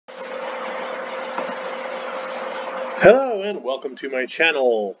Hello and welcome to my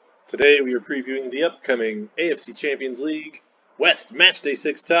channel. Today we are previewing the upcoming AFC Champions League West Matchday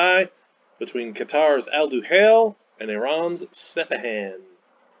 6 tie between Qatar's Duhail and Iran's Sepahan.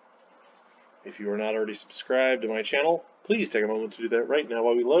 If you are not already subscribed to my channel, please take a moment to do that right now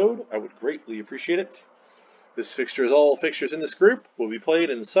while we load. I would greatly appreciate it. This fixture, as all fixtures in this group, will be played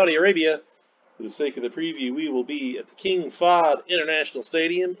in Saudi Arabia. For the sake of the preview, we will be at the King Fahd International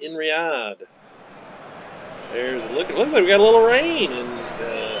Stadium in Riyadh. There's a look. It looks like we got a little rain in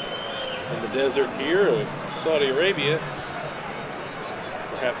the desert here of Saudi Arabia.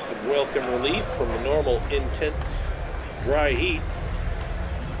 Perhaps some welcome relief from the normal intense dry heat.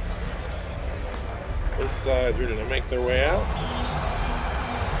 Both sides are going to make their way out.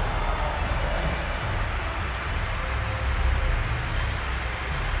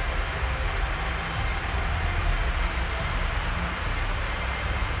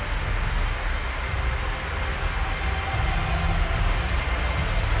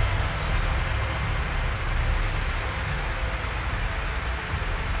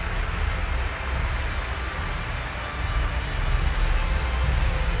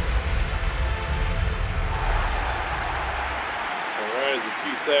 As the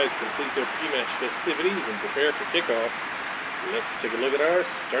two sides complete their pre-match festivities and prepare for kickoff, let's take a look at our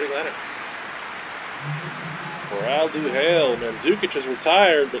starting lineups. For Al Duhail, Mandzukic is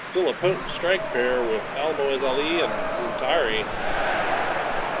retired, but still a potent strike pair with Al-Moaz Ali and Muntari.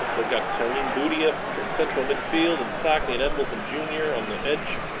 Also got Karim Boudieff in central midfield and Saki and Edelson Jr. on the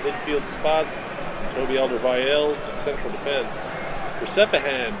edge midfield spots, and Toby Alderweireld in central defense. For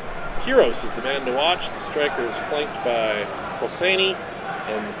Sepahan, Kiros is the man to watch. The striker is flanked by Hosseini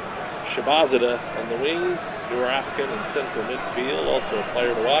and Shabazada on the wings. Noor Afghan in central midfield, also a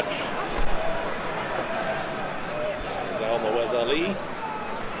player to watch. There's Al-Moaz Ali.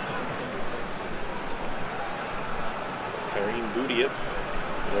 Karim Boudieff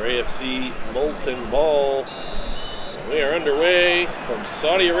is our AFC Molten Ball. And we are underway from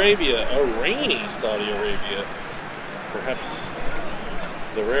Saudi Arabia, a rainy Saudi Arabia. Perhaps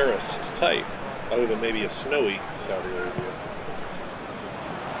the rarest type, other than maybe a snowy Saudi Arabia.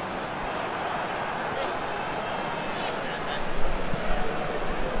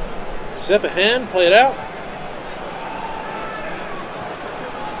 Sepahan, play it out.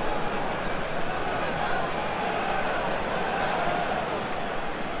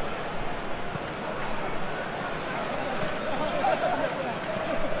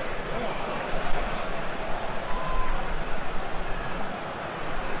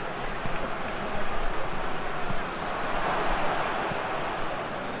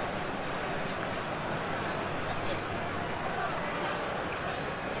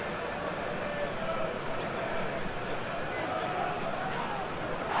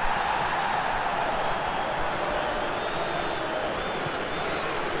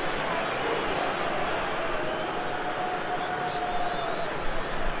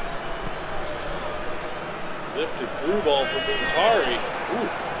 Lifted through ball for Muntari.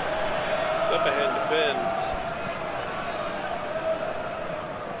 Oof. Sepahan defend.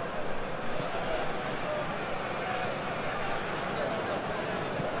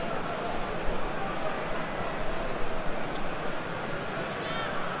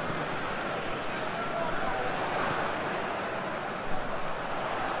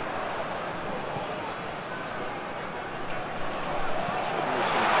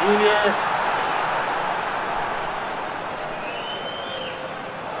 Junior.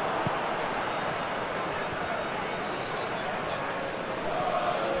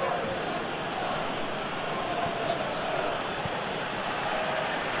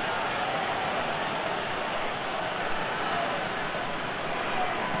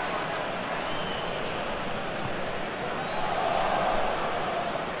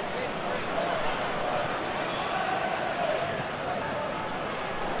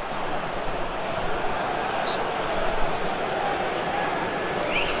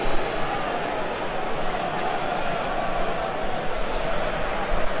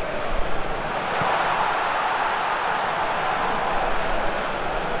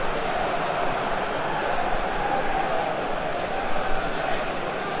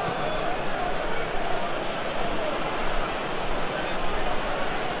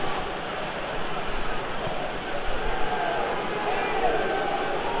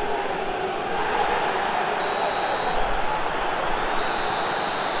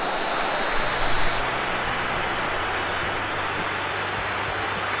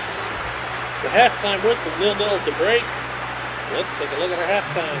 The halftime whistle, 0-0 at the break. Let's take a look at our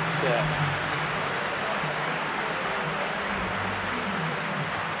halftime stats.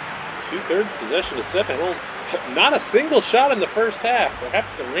 2/3 possession to Sepahan. Not a single shot in the first half.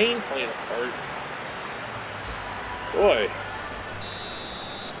 Perhaps the rain playing a part. Boy.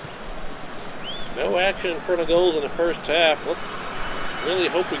 No action in front of goals in the first half. Let's really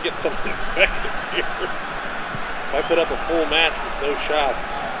hope we get some in the second here. If I put up a full match with no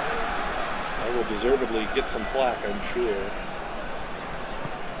shots, I will deservedly get some flack, I'm sure.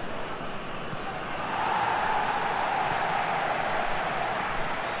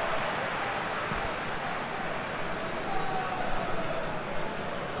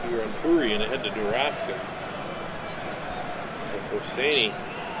 Here on Puri and ahead to Duhail. So Hosseini.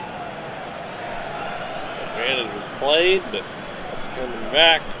 Advantage was played, but that's coming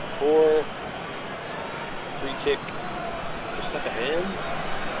back for free kick for Sepahan.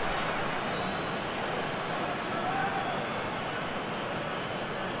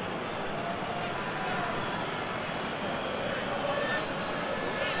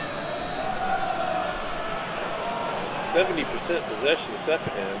 %70 possession to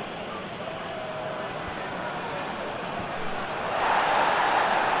Sepahan.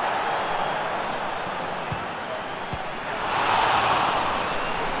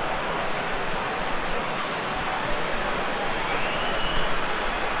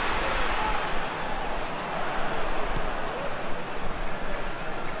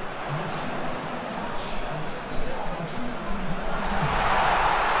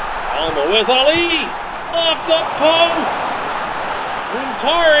 Where's Ali? Off the post!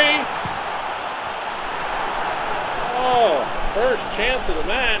 Muntari! Oh, first chance of the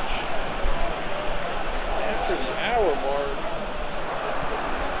match. After the hour mark.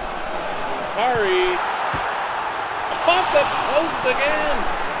 Muntari. Off the post again!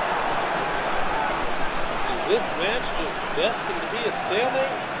 Is this match just destined to be a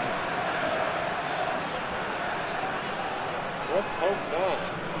stalemate? Let's hope not.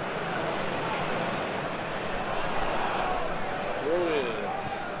 Throw in.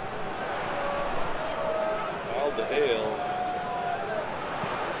 Duhail.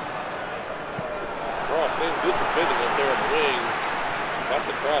 Cross in, good defending up there on the wing. Got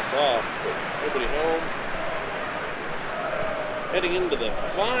the cross off, but nobody home. Heading into the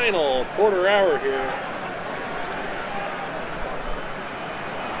final quarter hour here.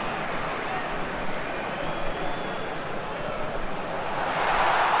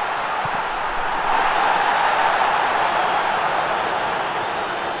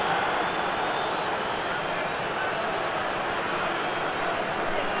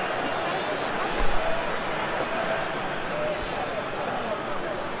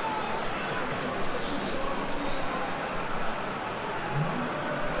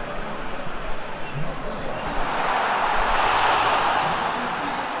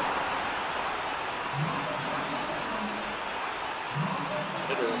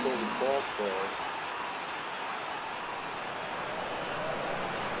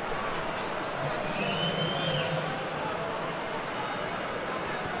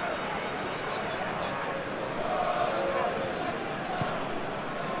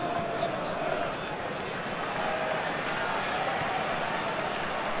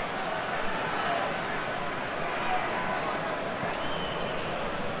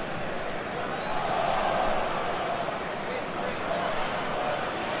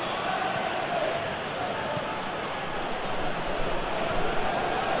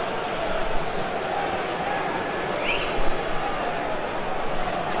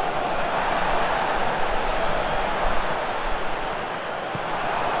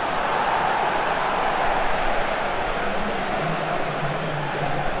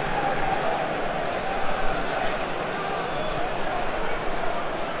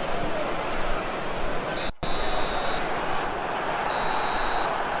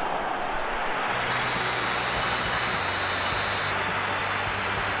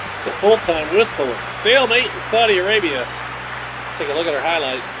 It's a full-time whistle, a stalemate in Saudi Arabia. Let's take a look at our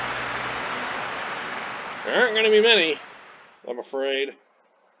highlights. There aren't going to be many, I'm afraid.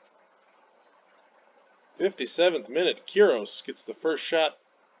 57th minute, Kuros gets the first shot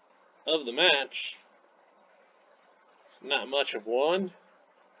of the match. It's not much of one.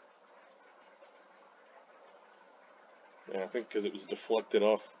 Yeah, I think because it was deflected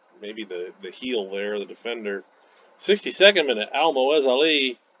off maybe the heel there, the defender. 62nd minute, Al-Moez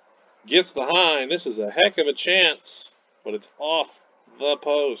Ali gets behind. This is a heck of a chance, but it's off the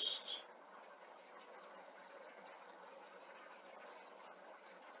post.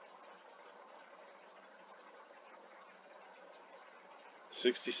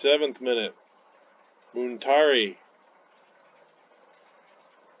 '67th minute, Muntari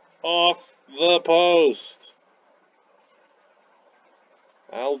off the post.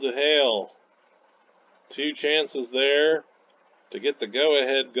 Duhail Two chances there to get the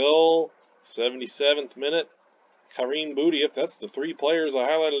go-ahead goal. 77th minute. Karim Boudieff, that's the three players I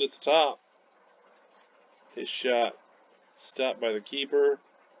highlighted at the top. His shot stopped by the keeper.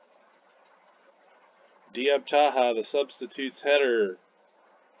 Diab Taha, the substitute's header,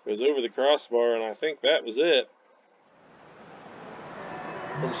 goes over the crossbar, and I think that was it.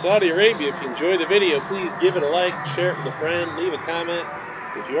 From Saudi Arabia, if you enjoyed the video, please give it a like, share it with a friend, leave a comment.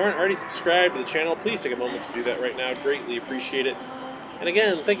 If you aren't already subscribed to the channel, please take a moment to do that right now. Greatly appreciate it. And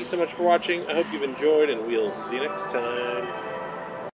again, thank you so much for watching. I hope you've enjoyed, and we'll see you next time.